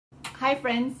Hi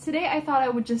friends, today I thought I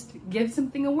would just give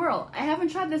something a whirl. I haven't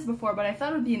tried this before, but I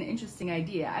thought it would be an interesting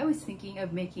idea. I was thinking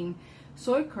of making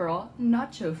soy curl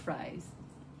nacho fries.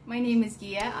 My name is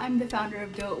Gia, I'm the founder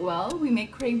of Do It Well. We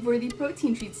make crave-worthy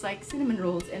protein treats like cinnamon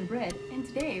rolls and bread, and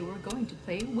today we're going to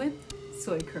play with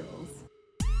soy curls.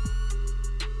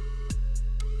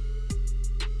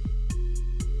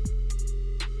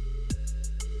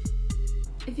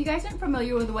 If you guys aren't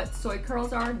familiar with what soy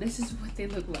curls are, this is what they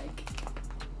look like.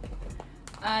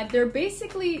 They're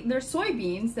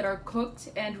soybeans that are cooked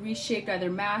and reshaped, either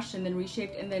mashed and then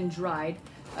reshaped and then dried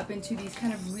up into these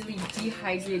kind of really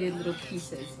dehydrated little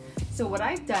pieces. So what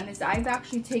I've done is I've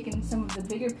actually taken some of the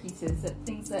bigger pieces,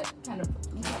 things that kind of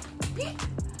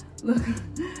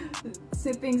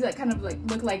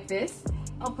look like this.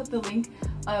 I'll put the link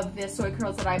of the soy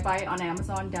curls that I buy on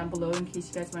Amazon down below in case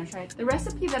you guys want to try it. The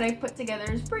recipe that I've put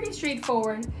together is pretty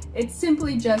straightforward. It's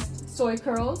simply just soy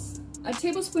curls, a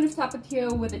tablespoon of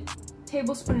tapatio with a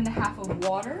tablespoon and a half of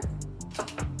water.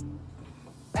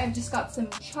 I've just got some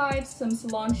chives, some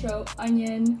cilantro,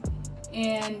 onion,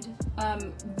 and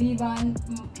Vivan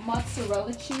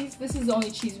mozzarella cheese. This is the only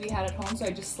cheese we had at home, so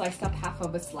I just sliced up half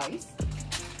of a slice.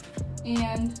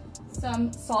 And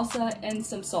some salsa and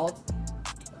some salt.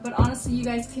 But honestly, you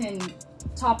guys can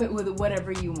top it with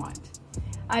whatever you want.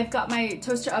 I've got my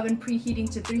toaster oven preheating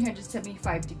to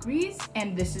 375 degrees,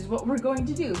 and this is what we're going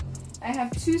to do. I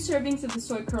have 2 servings of the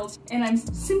soy curls, and I'm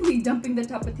simply dumping the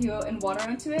tapatio and water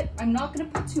onto it. I'm not going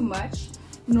to put too much.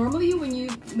 Normally, when you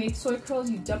make soy curls,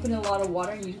 you dump in a lot of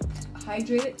water and you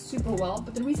hydrate it super well.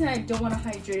 But the reason I don't want to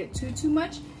hydrate it too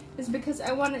much is because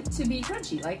I want it to be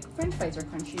crunchy, like French fries are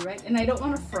crunchy, right? And I don't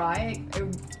want to fry. I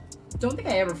don't think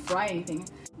I ever fry anything.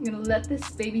 I'm gonna let this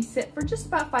baby sit for just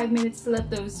about 5 minutes to let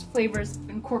those flavors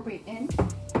incorporate in.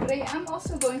 But I am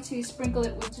also going to sprinkle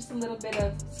it with just a little bit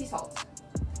of sea salt.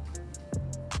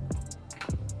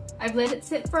 I've let it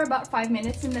sit for about 5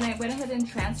 minutes, and then I went ahead and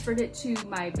transferred it to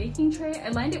my baking tray. I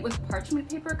lined it with parchment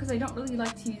paper because I don't really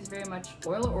like to use very much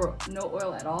oil or no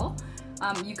oil at all.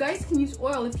 You guys can use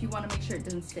oil if you want to make sure it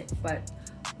doesn't stick, but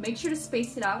make sure to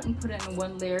space it out and put it in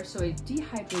one layer so it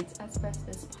dehydrates as best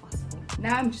as possible.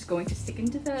 Now I'm just going to stick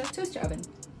into the toaster oven.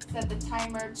 Set the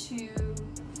timer to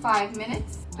 5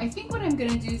 minutes. I think what I'm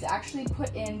gonna do is actually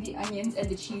put in the onions and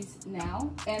the cheese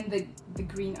now, and the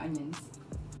green onions.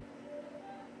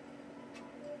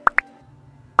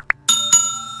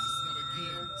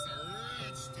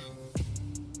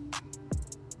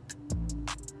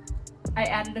 I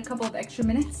added a couple of extra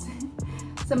minutes.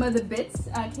 Some of the bits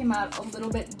came out a little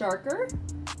bit darker.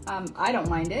 I don't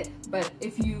mind it, but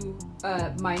if you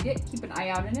mind it, keep an eye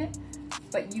out in it.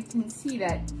 But you can see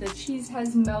that the cheese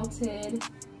has melted,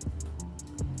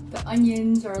 the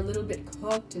onions are a little bit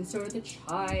cooked, and so are the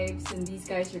chives, and these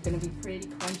guys are gonna be pretty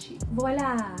crunchy.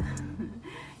 Voila!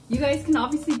 You guys can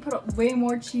obviously put way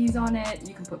more cheese on it.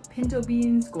 You can put pinto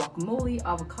beans, guacamole,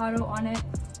 avocado on it.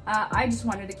 I just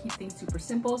wanted to keep things super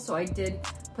simple, so I did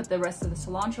put the rest of the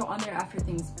cilantro on there after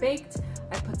things baked.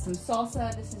 I put some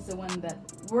salsa. This is the one that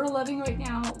we're loving right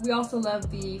now. We also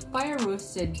love the fire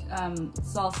roasted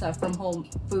salsa from Whole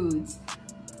Foods,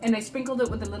 and I sprinkled it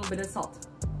with a little bit of salt.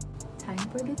 Time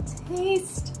for the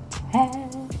taste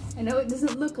test. I know it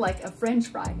doesn't look like a French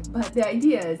fry, but the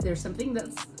idea is there's something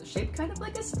that's shaped kind of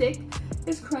like a stick.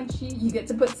 It's crunchy. You get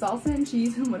to put salsa and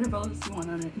cheese and whatever else you want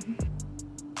on it.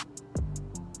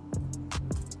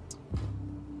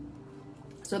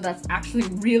 So that's actually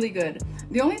really good.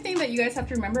 The only thing that you guys have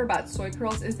to remember about soy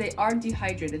curls is they are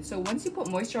dehydrated. So once you put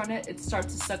moisture on it, it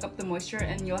starts to suck up the moisture,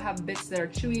 and you'll have bits that are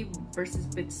chewy versus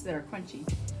bits that are crunchy.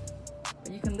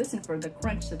 But you can listen for the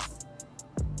crunch that's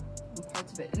in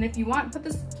parts of it. And if you want,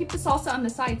 keep the salsa on the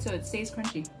side so it stays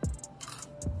crunchy.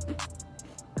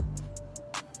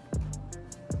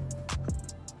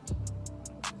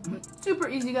 Super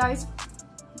easy, guys.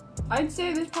 I'd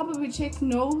say this probably takes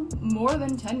no more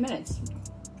than 10 minutes.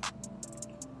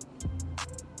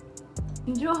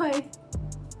 Enjoy!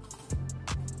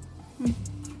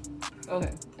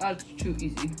 Okay, that's too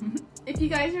easy. If you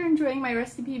guys are enjoying my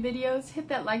recipe videos, hit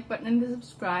that like button and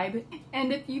subscribe.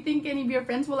 And if you think any of your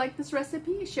friends will like this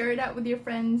recipe, share it out with your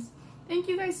friends. Thank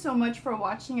you guys so much for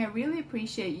watching. I really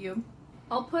appreciate you.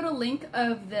 I'll put a link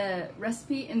of the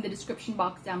recipe in the description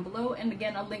box down below, and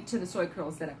again, a link to the soy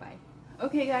curls that I buy.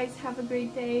 Okay guys, have a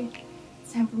great day.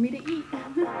 It's time for me to eat.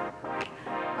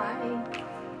 Bye.